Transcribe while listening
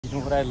You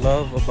know what I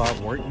love about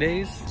work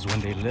days is when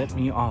they let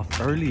me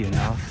off early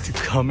enough to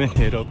come and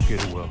hit up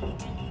Goodwill.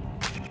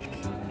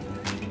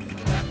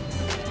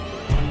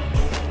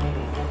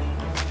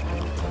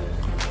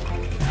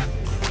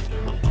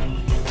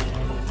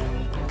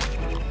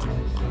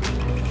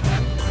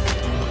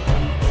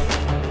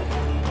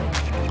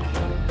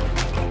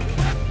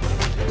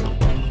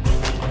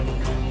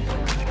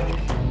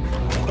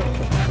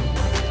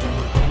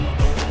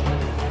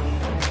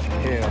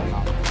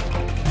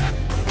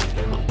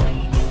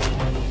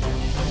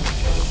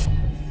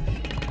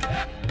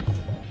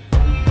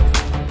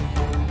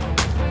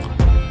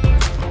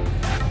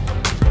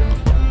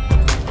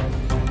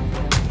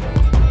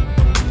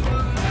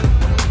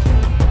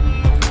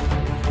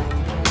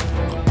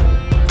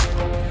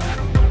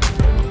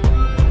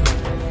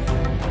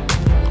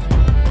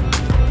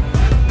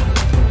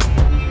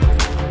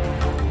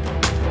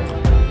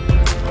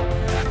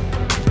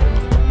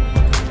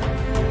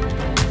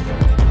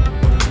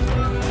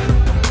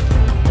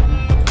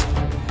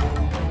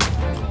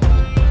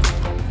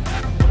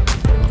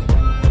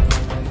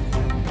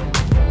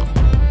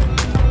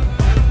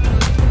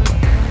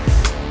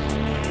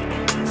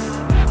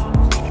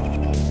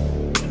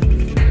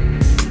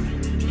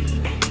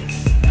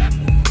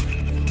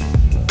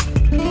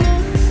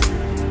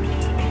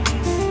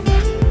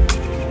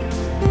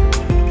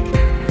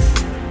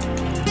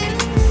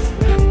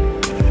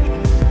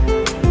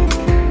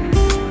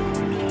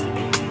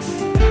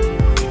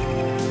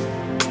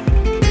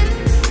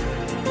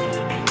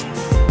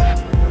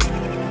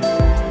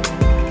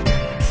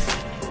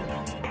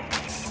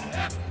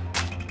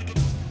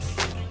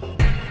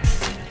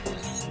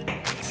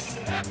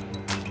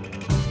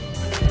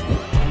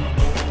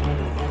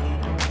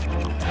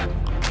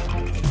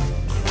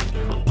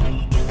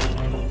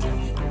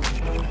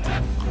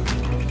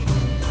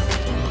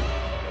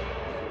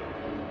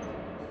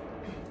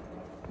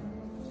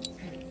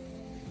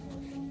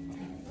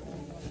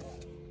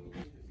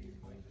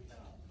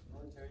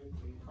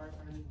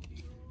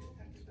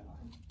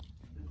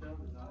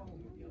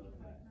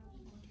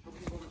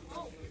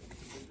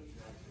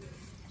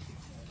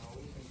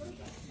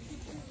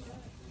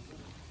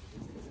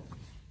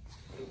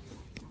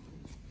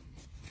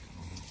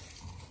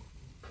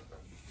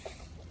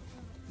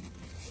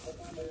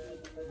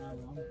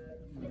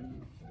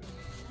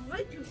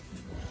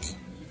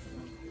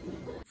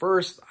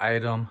 First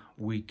item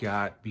we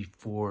got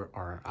before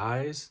our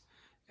eyes,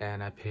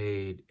 and I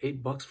paid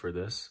 $8 for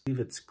this. I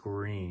believe it's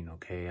green,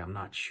 okay? I'm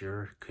not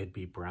sure, could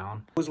be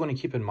brown. Always want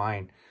to keep in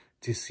mind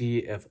to see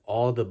if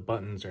all the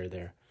buttons are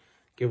there.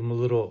 Give them a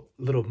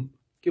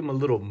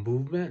little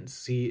movement,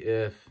 see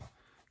if,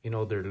 you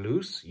know, they're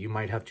loose. You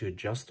might have to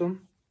adjust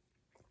them.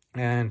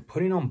 And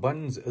putting on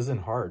buttons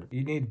isn't hard.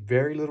 You need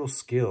very little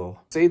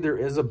skill. Say there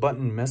is a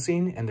button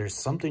missing and there's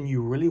something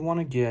you really want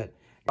to get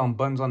on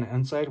buttons on the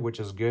inside, which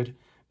is good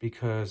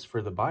because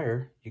for the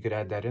buyer, you could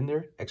add that in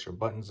there. Extra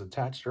buttons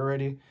attached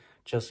already,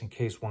 just in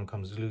case one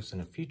comes loose in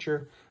the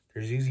future.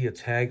 There's usually a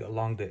tag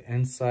along the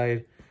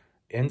inside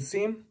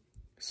inseam,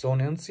 sewn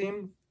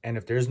inseam. And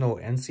if there's no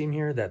inseam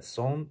here that's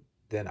sewn,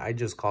 then I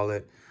just call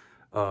it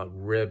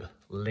rib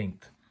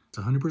length. It's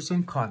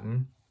 100%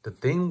 cotton. The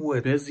thing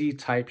with busy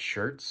type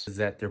shirts is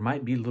that there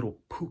might be little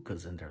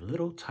pukas in there,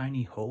 little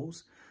tiny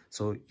holes.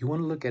 So you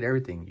want to look at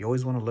everything. You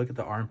always want to look at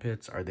the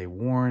armpits. Are they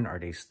worn? Are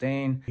they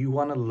stained? You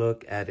want to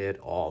look at it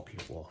all,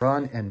 people.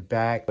 Front and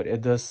back, but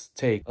it does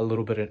take a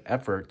little bit of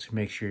effort to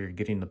make sure you're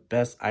getting the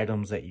best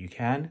items that you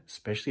can,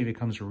 especially if it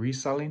comes to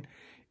reselling,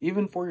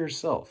 even for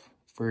yourself.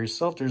 For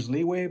yourself, there's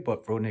leeway,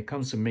 but when it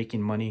comes to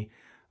making money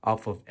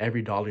off of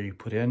every dollar you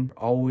put in,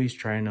 always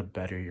trying to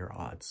better your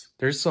odds.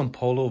 There's some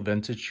polo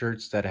vintage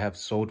shirts that have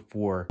sold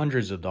for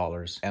hundreds of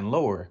dollars and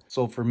lower.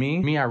 So for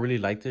me, I really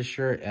like this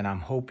shirt and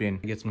I'm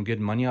hoping to get some good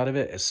money out of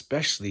it,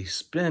 especially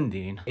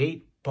spending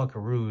 8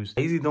 buckaroos.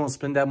 I usually don't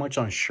spend that much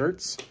on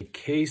shirts.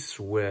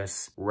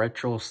 K-Swiss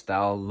retro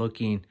style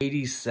looking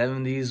 80s,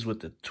 70s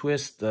with the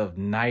twist of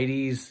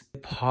 90s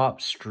hip-hop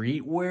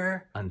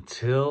streetwear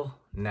until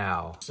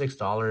now.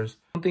 $6. I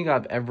don't think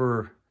I've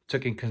ever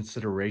took in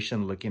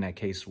consideration looking at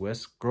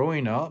K-Swiss.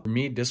 Growing up, for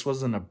me, this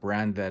wasn't a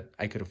brand that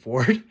I could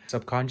afford.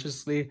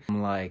 Subconsciously,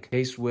 I'm like,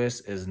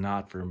 K-Swiss is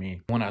not for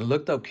me. When I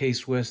looked up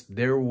K-Swiss,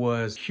 there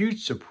was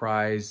huge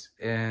surprise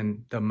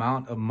in the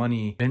amount of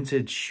money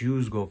vintage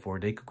shoes go for.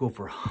 They could go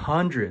for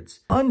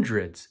hundreds.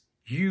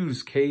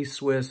 Used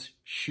K-Swiss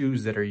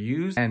shoes that are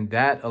used, and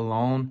that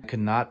alone, I could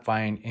not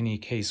find any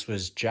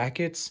K-Swiss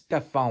jackets. I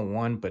found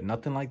one, but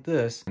nothing like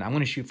this. And I'm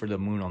going to shoot for the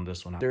moon on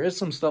this one. There is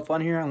some stuff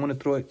on here. I'm going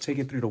to take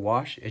it through the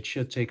wash. It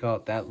should take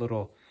out that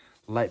little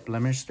light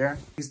blemish there.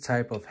 These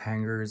type of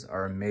hangers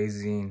are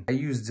amazing. I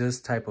use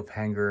this type of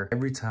hanger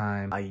every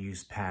time I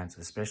use pants,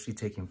 especially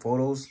taking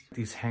photos.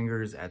 These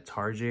hangers at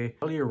Target,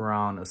 probably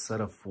around a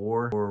set of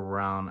 4 or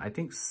around, I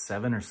think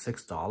 $7 or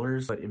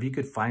 $6. But if you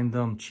could find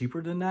them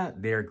cheaper than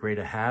that, they are great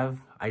to have.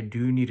 I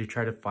do need to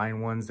try to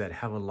find ones that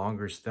have a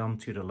longer stem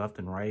to the left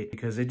and right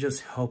because it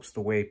just helps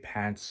the way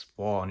pants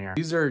fall in here.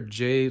 These are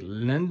J.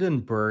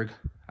 Lindenberg.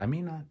 I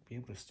may not be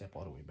able to step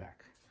all the way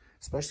back.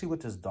 especially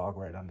with this dog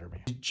right under me.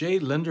 J.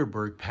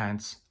 Linderberg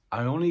pants,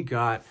 I only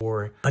got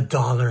for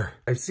 $1.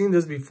 I've seen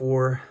this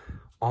before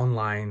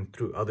online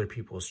through other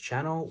people's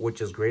channel,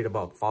 which is great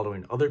about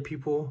following other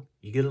people.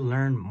 You get to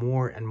learn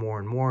more and more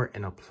and more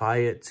and apply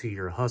it to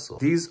your hustle.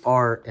 These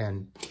are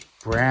in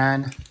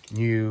brand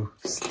new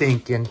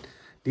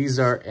these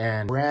are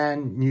in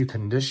brand new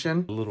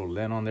condition. A little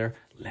lint on there,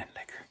 lint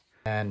liquor.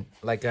 And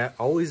like I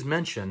always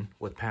mention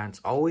with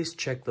pants, always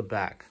check the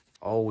back,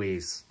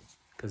 always.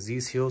 Because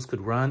these heels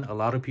could run. A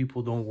lot of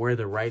people don't wear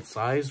the right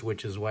size,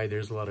 which is why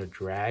there's a lot of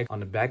drag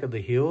on the back of the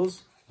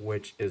heels,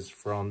 which is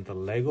from the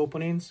leg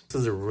openings.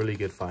 This is a really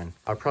good find.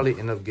 I'll probably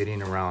end up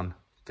getting around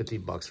 50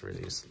 bucks for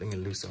these. Let me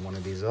loosen one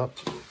of these up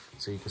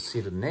so you can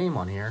see the name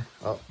on here.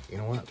 Oh, you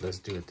know what? Let's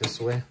do it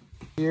this way.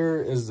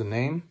 Here is the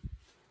name.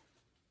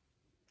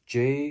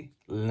 J.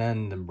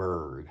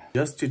 Lindenberg.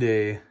 Just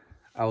today,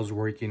 I was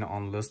working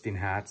on listing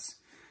hats.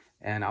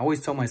 And I always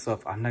tell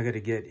myself, I'm not going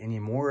to get any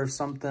more of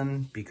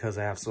something because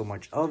I have so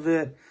much of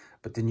it.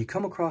 But then you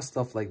come across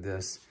stuff like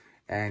this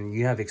and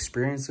you have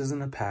experiences in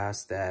the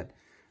past that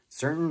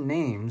certain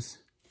names,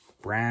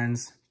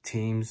 brands,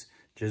 teams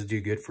just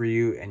do good for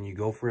you, and you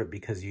go for it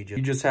because you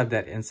just have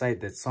that insight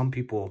that some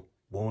people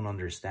won't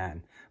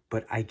understand.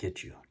 But I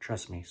get you,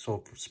 trust me. So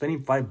for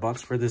spending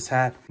 $5 for this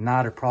hat,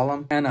 not a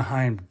problem.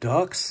 Anaheim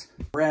Ducks,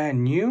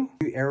 brand new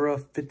era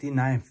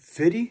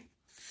 5950,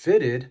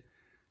 fitted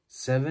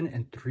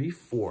 7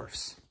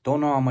 3/4. Don't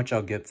know how much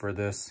I'll get for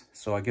this,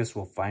 so I guess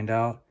we'll find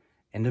out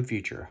in the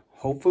future.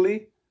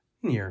 Hopefully,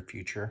 near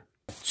future.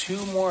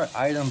 2 more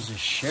items to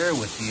share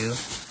with you.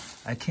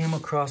 I came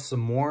across some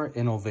more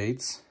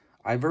Innovates.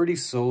 I've already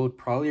sold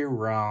probably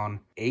around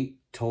 8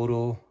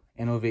 total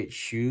Innovate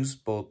shoes,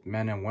 both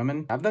men and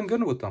women. I've done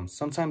good with them.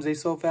 Sometimes they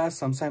sell fast,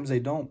 sometimes they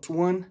don't. This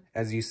one,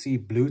 as you see,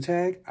 blue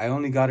tag, I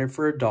only got it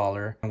for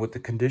 $1. And with the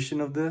condition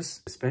of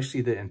this,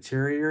 especially the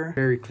interior,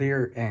 very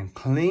clear and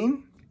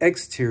clean.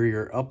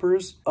 Exterior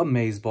uppers,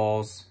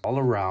 amazeballs all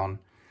around.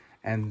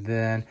 And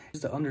then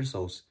here's the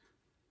undersoles.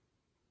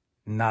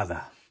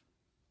 Nada.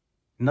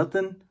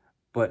 Nothing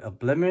but a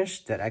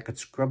blemish that I could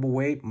scrub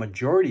away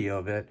majority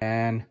of it.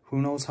 And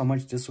who knows how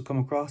much this will come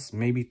across?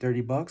 Maybe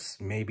 30 bucks,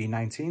 maybe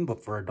 19,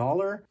 but for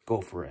 $1, go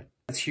for it.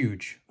 That's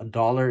huge.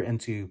 $1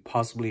 into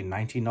possibly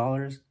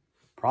 $19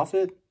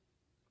 profit,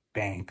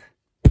 bank.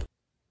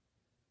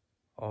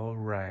 All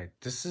right,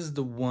 this is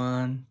the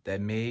one that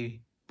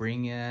may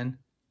bring in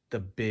the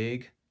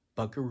big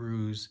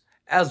buckaroos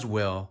as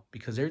well,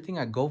 because everything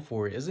I go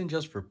for isn't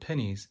just for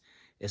pennies.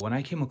 It's when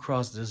I came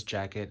across this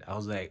jacket, I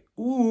was like,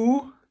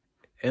 ooh,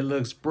 it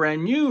looks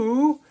brand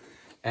new.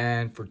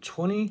 And for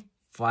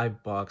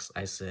 25 bucks,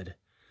 I said,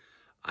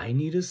 I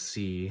need to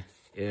see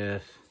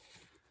if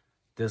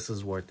this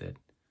is worth it.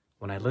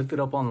 When I looked it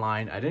up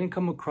online, I didn't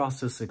come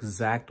across this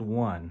exact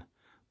one,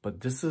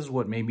 but this is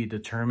what made me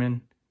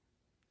determine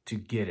to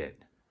get it.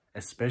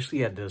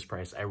 Especially at this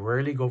price. I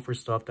rarely go for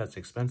stuff that's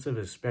expensive,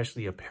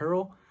 especially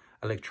apparel.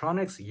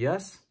 Electronics,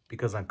 yes,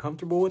 because I'm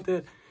comfortable with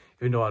it,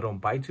 even though I don't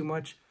buy too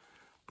much.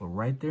 But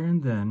right there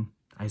and then,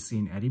 I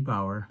seen Eddie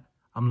Bauer.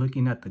 I'm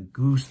looking at the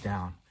Goose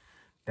Down.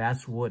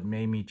 That's what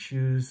made me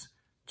choose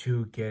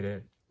to get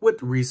it,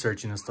 with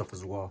researching and stuff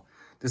as well.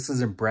 This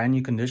is in brand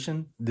new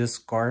condition. This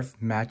scarf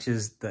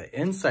matches the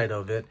inside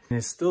of it, and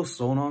it's still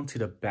sewn on to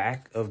the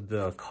back of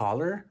the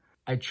collar.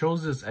 I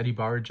chose this Eddie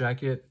Bauer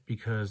jacket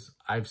because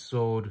I've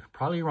sold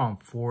probably around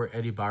 4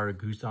 Eddie Bauer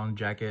Goose Down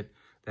jacket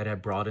that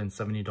had brought in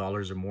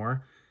 $70 or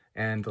more.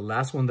 And the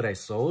last one that I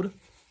sold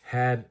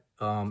had,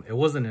 it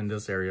wasn't in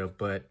this area,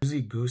 but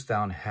usually Goose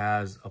Down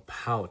has a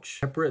pouch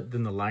separate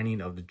than the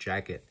lining of the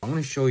jacket. I'm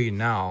going to show you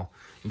now.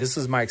 This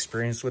is my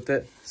experience with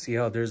it. See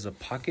how there's a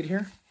pocket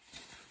here?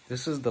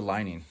 This is the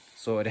lining.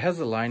 So it has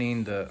the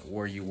lining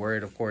where you wear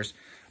it, of course.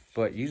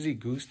 But usually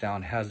Goose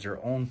Down has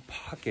their own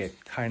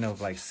pocket kind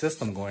of like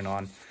system going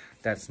on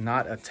that's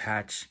not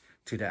attached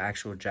to the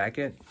actual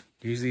jacket.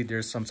 Usually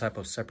there's some type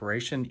of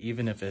separation,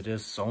 even if it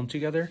is sewn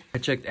together. I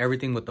checked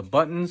everything with the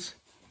buttons.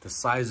 The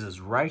size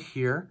is right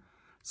here,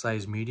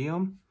 size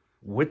medium,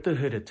 with the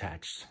hood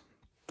attached.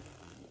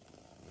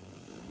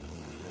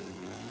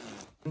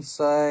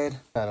 Inside,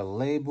 got a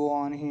label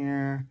on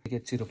here.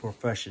 Get to the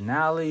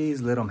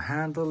professionalities, let them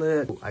handle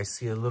it. I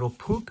see a little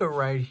puka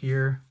right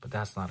here, but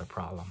that's not a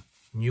problem.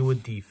 New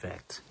with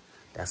defect.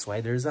 That's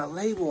why there's that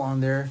label on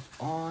there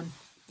on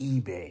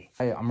eBay.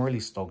 I'm really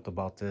stoked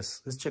about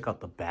this. Let's check out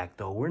the back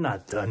though. We're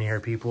not done here,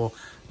 people.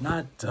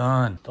 Not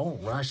done.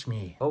 Don't rush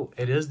me. Oh,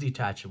 it is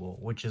detachable,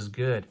 which is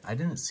good. I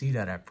didn't see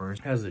that at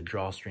first. It has the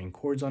drawstring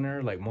cords on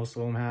there like most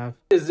of them have.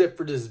 This is it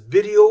for this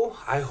video.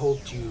 I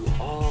hope you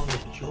all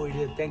enjoyed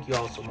it. Thank you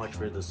all so much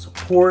for the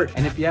support.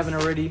 And if you haven't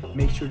already,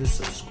 make sure to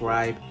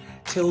subscribe.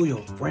 Tell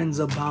your friends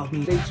about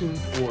me. Stay tuned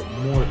for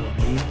more of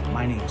me.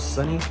 My name's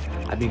Sunny.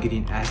 I've been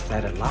getting asked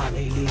that a lot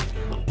lately.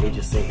 They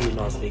just say, hey,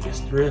 Las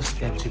Vegas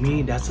Thrifts. And to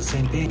me, that's the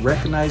same thing.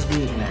 Recognize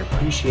me, and I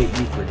appreciate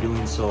you for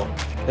doing so.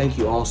 Thank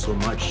you all so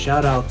much.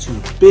 Shout out to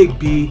Big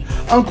B,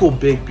 Uncle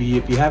Big B.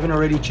 If you haven't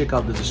already, check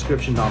out the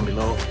description down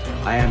below.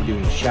 I am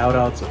doing shout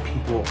outs of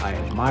people I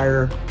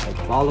admire, I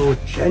follow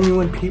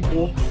genuine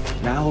people,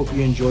 and I hope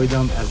you enjoy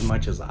them as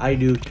much as I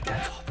do.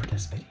 That's